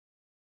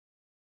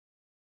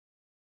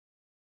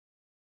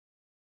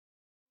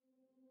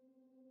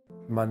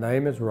My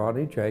name is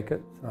Ronnie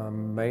Jacobs.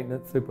 I'm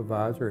maintenance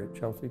supervisor at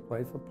Chelsea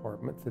Place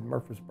Apartments in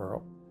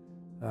Murfreesboro.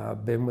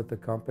 I've been with the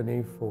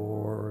company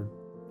for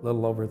a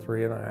little over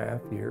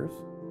 3.5 years.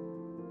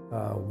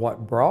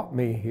 What brought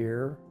me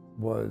here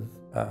was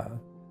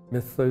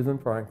Miss Susan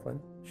Franklin.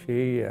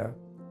 She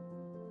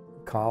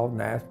called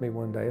and asked me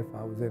one day if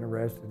I was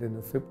interested in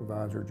the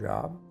supervisor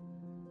job.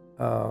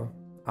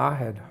 I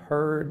had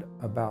heard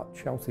about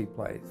Chelsea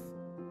Place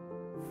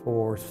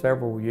for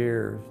several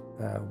years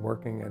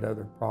working at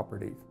other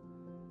properties,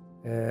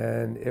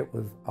 and it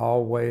was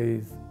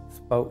always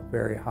spoke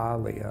very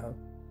highly of.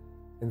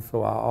 And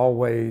so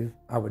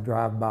I would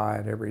drive by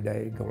it every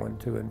day going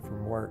to and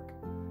from work.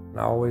 And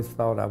I always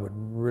thought I would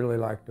really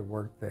like to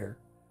work there.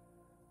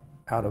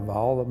 Out of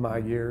all of my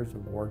years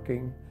of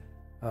working,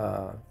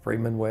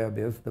 Freeman Webb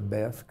is the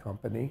best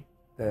company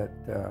that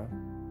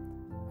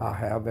I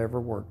have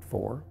ever worked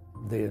for.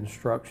 The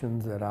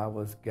instructions that I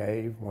was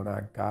gave when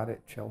I got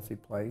at Chelsea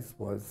Place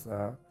was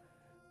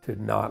to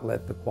not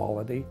let the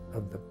quality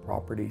of the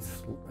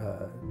properties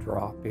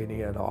drop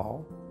any at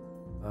all.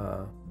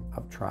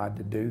 I've tried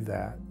to do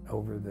that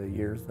over the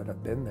years that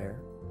I've been there.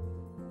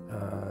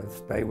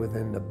 Stay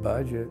within the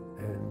budget,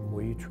 and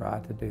we try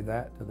to do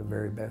that to the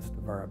very best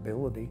of our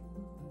ability.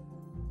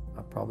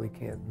 I probably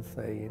can't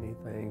say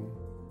anything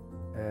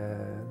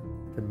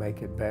to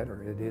make it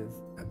better. It is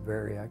a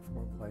very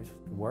excellent place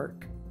to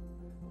work.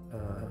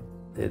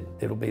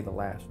 It'll be the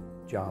last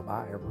job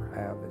I ever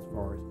have as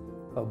far as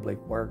public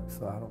work,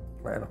 so I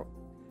don't plan on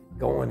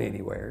going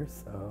anywhere.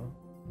 So